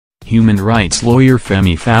Human rights lawyer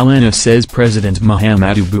Femi Falana says President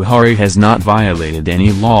Muhammadu Buhari has not violated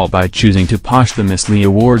any law by choosing to posthumously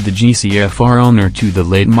award the GCFR honor to the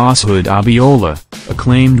late Mashood Abiola,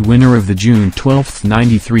 acclaimed winner of the June 12,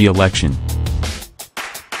 1993 election.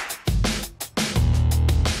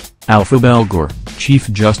 Alfa Belgore, Chief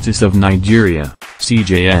Justice of Nigeria,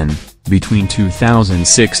 CJN, between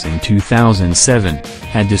 2006 and 2007,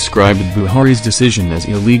 had described Buhari's decision as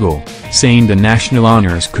illegal, saying the national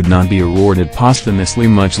honors could not be awarded posthumously,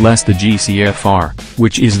 much less the GCFR,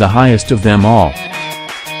 which is the highest of them all.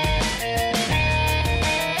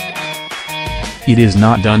 "It is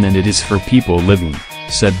not done and it is for people living,"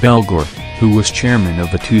 said Belgore, who was chairman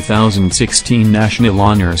of the 2016 National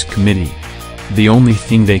Honors Committee. "The only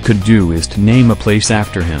thing they could do is to name a place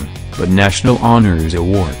after him, but National Honors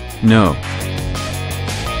Award, no."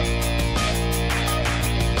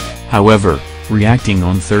 However, reacting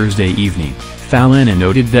on Thursday evening, Falana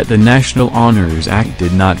noted that the National Honors Act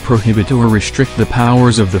did not prohibit or restrict the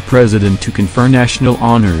powers of the president to confer national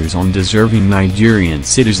honors on deserving Nigerian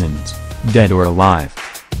citizens, dead or alive.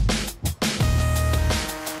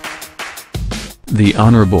 The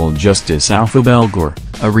Honourable Justice Alfa Belgore,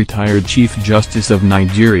 a retired Chief Justice of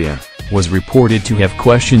Nigeria, was reported to have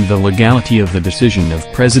questioned the legality of the decision of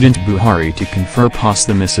President Buhari to confer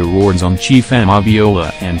posthumous awards on Chief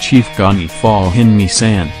Abiola and Chief Gani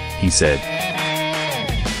Falana, he said.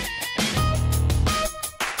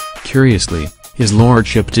 Curiously, his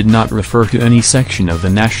lordship did not refer to any section of the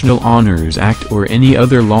National Honors Act or any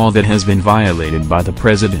other law that has been violated by the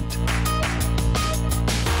president.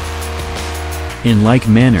 In like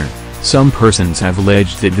manner, some persons have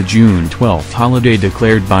alleged that the June 12 holiday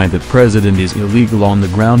declared by the president is illegal on the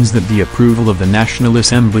grounds that the approval of the National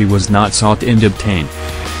Assembly was not sought and obtained.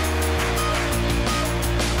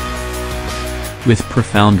 With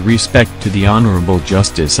profound respect to the Honourable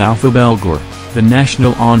Justice Alfa Belgore, the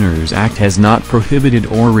National Honors Act has not prohibited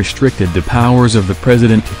or restricted the powers of the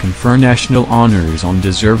president to confer national honors on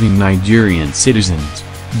deserving Nigerian citizens,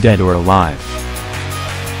 dead or alive.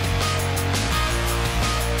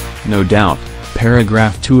 No doubt,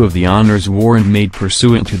 paragraph 2 of the Honours Warrant made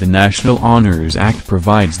pursuant to the National Honors Act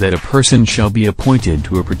provides that a person shall be appointed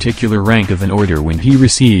to a particular rank of an order when he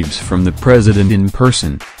receives from the President in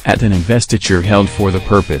person, at an investiture held for the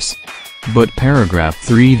purpose. But paragraph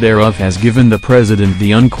 3 thereof has given the President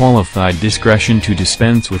the unqualified discretion to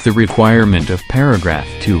dispense with the requirement of paragraph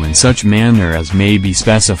 2 in such manner as may be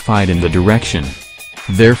specified in the direction.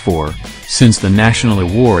 Therefore, since the national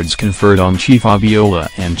awards conferred on Chief Abiola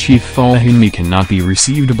and Chief Falana cannot be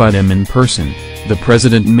received by them in person, the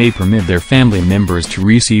President may permit their family members to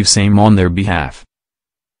receive same on their behalf.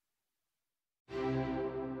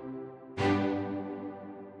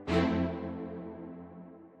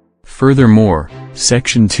 Furthermore,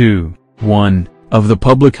 Section 2(1) of the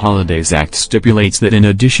Public Holidays Act stipulates that in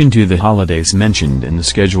addition to the holidays mentioned in the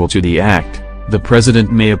schedule to the Act, the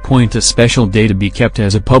President may appoint a special day to be kept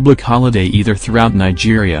as a public holiday either throughout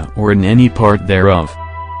Nigeria or in any part thereof.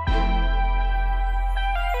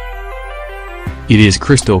 It is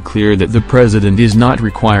crystal clear that the President is not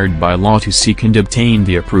required by law to seek and obtain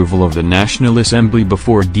the approval of the National Assembly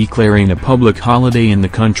before declaring a public holiday in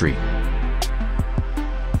the country.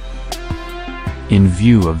 In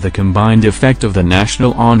view of the combined effect of the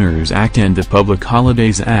National Honors Act and the Public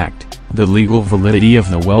Holidays Act, the legal validity of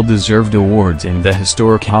the well-deserved awards and the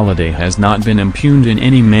historic holiday has not been impugned in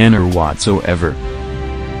any manner whatsoever.